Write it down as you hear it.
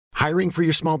Hiring for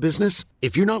your small business?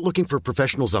 If you're not looking for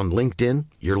professionals on LinkedIn,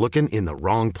 you're looking in the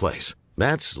wrong place.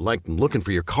 That's like looking for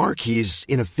your car keys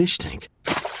in a fish tank.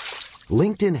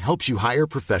 LinkedIn helps you hire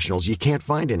professionals you can't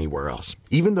find anywhere else,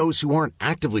 even those who aren't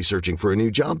actively searching for a new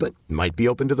job but might be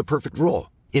open to the perfect role.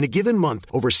 In a given month,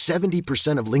 over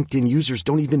 70% of LinkedIn users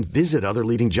don't even visit other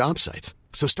leading job sites.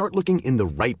 So start looking in the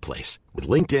right place. With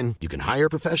LinkedIn, you can hire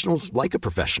professionals like a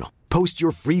professional. Post your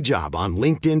free job on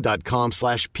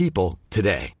linkedin.com/people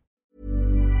today.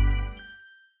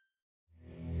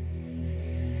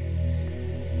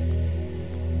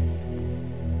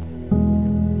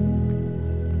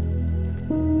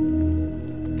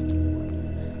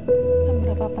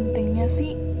 Seberapa pentingnya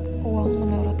sih uang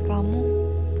menurut kamu?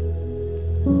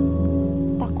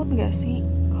 Takut gak sih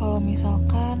kalau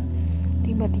misalkan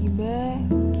tiba-tiba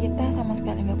kita sama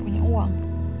sekali gak punya uang?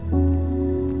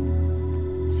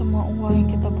 Semua uang yang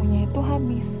kita punya itu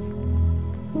habis,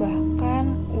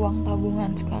 bahkan uang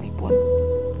tabungan sekalipun.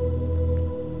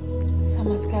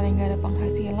 Sama sekali gak ada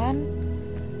penghasilan,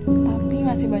 tapi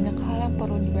masih banyak hal yang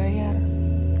perlu dibayar.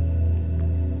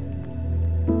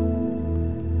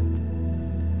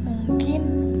 Mungkin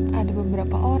ada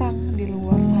beberapa orang di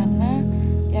luar sana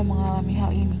yang mengalami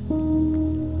hal ini.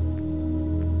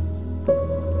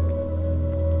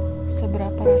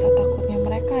 Seberapa rasa takutnya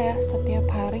mereka ya setiap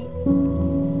hari,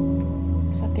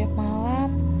 setiap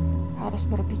malam harus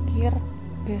berpikir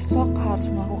besok harus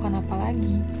melakukan apa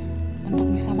lagi untuk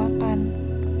bisa makan,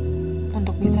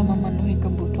 untuk bisa memenuhi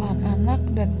kebutuhan anak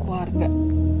dan keluarga.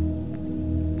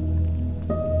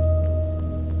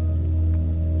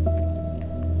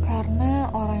 Karena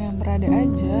orang yang berada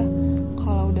aja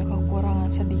kalau udah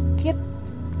kekurangan sedikit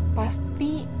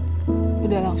pasti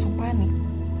udah langsung panik.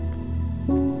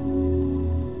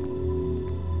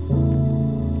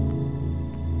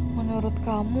 Menurut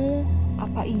kamu,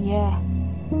 apa iya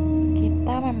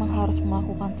kita memang harus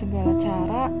melakukan segala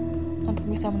cara untuk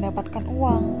bisa mendapatkan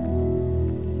uang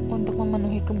untuk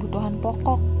memenuhi kebutuhan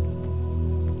pokok?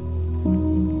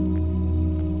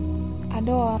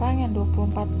 Ada orang yang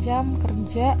 24 jam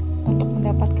kerja untuk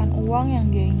mendapatkan uang yang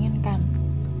dia inginkan.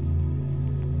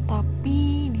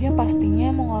 Tapi dia pastinya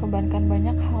mengorbankan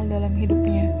banyak hal dalam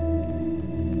hidupnya.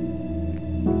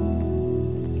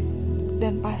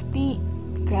 Dan pasti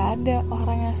gak ada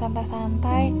orang yang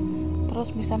santai-santai terus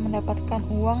bisa mendapatkan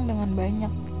uang dengan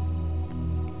banyak.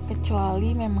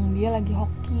 Kecuali memang dia lagi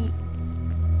hoki.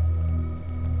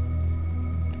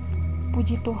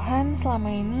 Puji Tuhan selama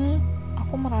ini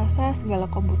aku merasa segala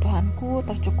kebutuhanku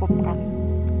tercukupkan.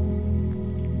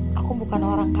 Aku bukan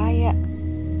orang kaya,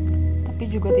 tapi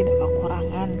juga tidak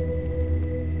kekurangan.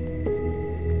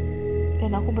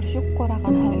 Dan aku bersyukur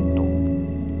akan hal itu.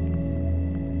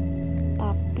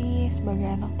 Tapi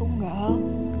sebagai anak tunggal,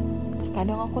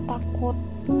 terkadang aku takut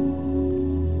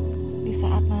di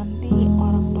saat nanti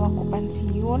orang tuaku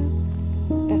pensiun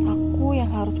dan aku yang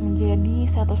harus menjadi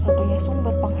satu-satunya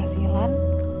sumber penghasilan,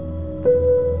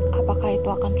 apakah itu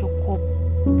akan cukup?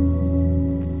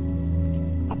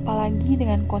 Apalagi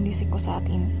dengan kondisiku saat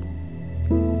ini.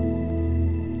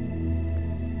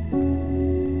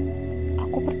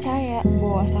 Aku percaya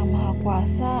bahwa Sang Maha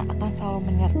Kuasa akan selalu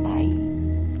menyertai.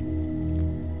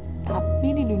 Tapi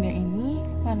di dunia ini,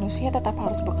 manusia tetap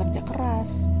harus bekerja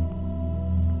keras.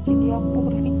 Jadi aku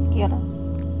berpikir,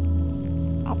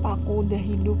 apa aku udah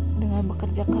hidup dengan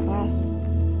bekerja keras?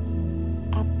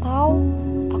 Atau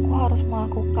aku harus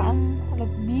melakukan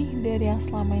lebih dari yang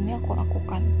selama ini aku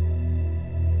lakukan?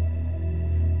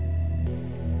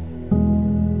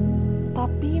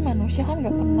 Tapi manusia kan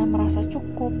gak pernah merasa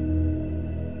cukup.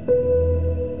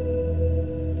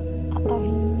 Atau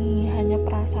ini hanya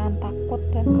perasaan takut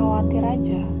dan khawatir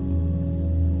aja?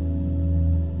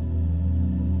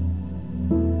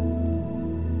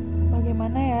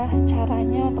 Bagaimana ya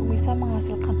caranya untuk bisa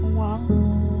menghasilkan uang?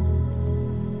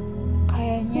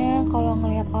 Kayaknya kalau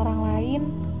ngelihat orang lain,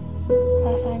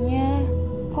 rasanya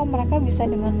kok mereka bisa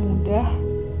dengan mudah.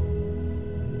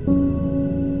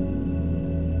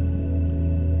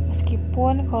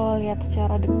 Meskipun kalau lihat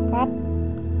secara dekat,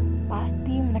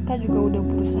 pasti mereka juga udah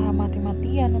berusaha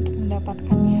mati-matian untuk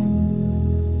mendapatkannya.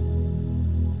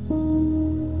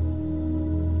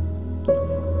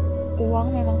 Uang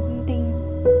memang penting.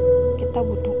 Kita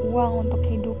butuh uang untuk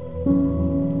hidup.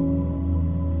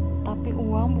 Tapi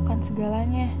uang bukan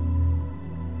segalanya.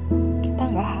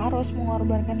 Kita gak harus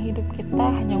mengorbankan hidup kita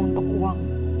hanya untuk uang.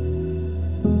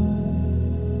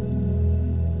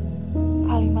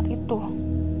 Kalimat itu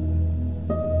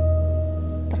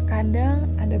terkadang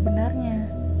ada benarnya,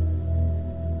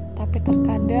 tapi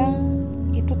terkadang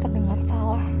itu terdengar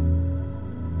salah.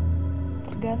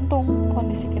 Tergantung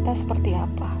kondisi kita seperti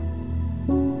apa.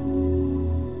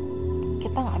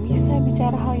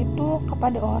 bicara hal itu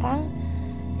kepada orang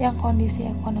yang kondisi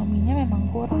ekonominya memang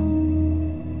kurang.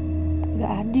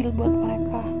 Gak adil buat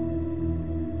mereka.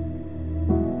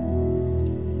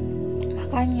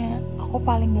 Makanya aku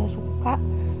paling gak suka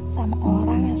sama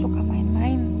orang yang suka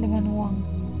main-main dengan uang.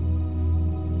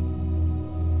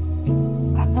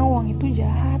 Karena uang itu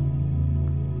jahat.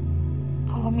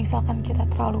 Kalau misalkan kita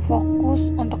terlalu fokus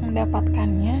untuk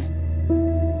mendapatkannya,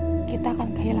 kita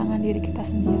akan kehilangan diri kita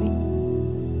sendiri.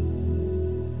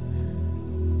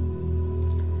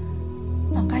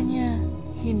 Makanya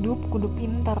hidup kudu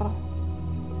pinter.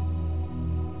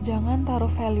 Jangan taruh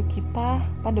value kita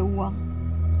pada uang.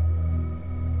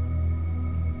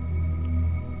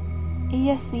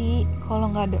 Iya sih,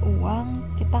 kalau nggak ada uang,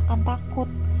 kita akan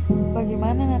takut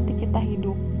bagaimana nanti kita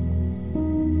hidup.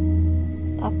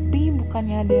 Tapi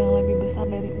bukannya ada yang lebih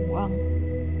besar dari uang?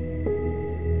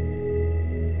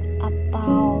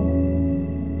 Atau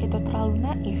itu terlalu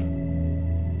naif?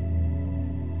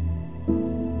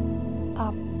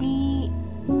 Tapi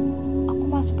aku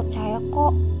masih percaya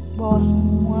kok bahwa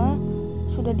semua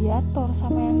sudah diatur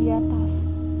sama yang di atas.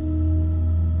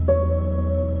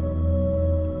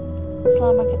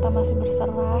 Selama kita masih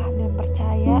berserah dan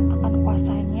percaya akan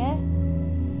kuasanya,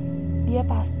 Dia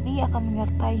pasti akan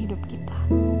menyertai hidup kita.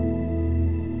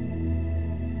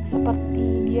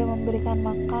 Seperti Dia memberikan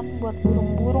makan buat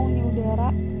burung-burung di udara,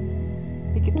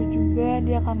 begitu juga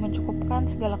Dia akan mencukupkan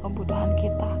segala kebutuhan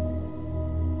kita.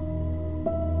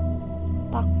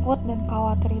 Takut dan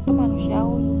khawatir itu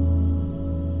manusiawi.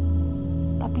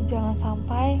 Tapi jangan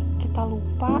sampai kita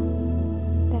lupa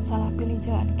dan salah pilih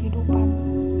jalan kehidupan.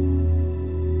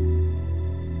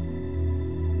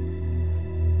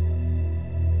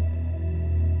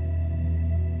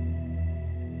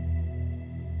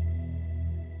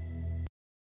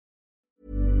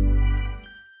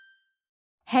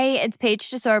 Hey, it's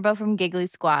Paige DeSorbo from Giggly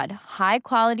Squad. High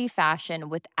quality fashion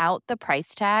without the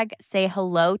price tag. Say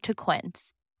hello to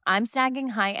Quince. I'm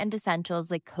snagging high-end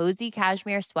essentials like cozy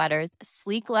cashmere sweaters,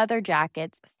 sleek leather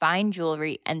jackets, fine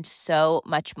jewelry, and so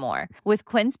much more. With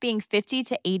Quince being 50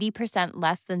 to 80%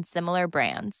 less than similar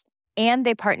brands. And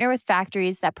they partner with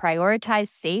factories that prioritize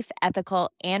safe, ethical,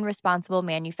 and responsible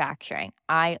manufacturing.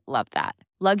 I love that.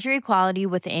 Luxury quality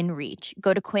within reach.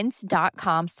 Go to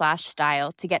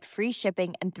quince.com/style to get free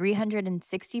shipping and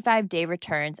 365-day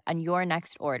returns on your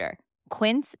next order.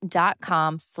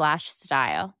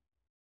 Quince.com/style.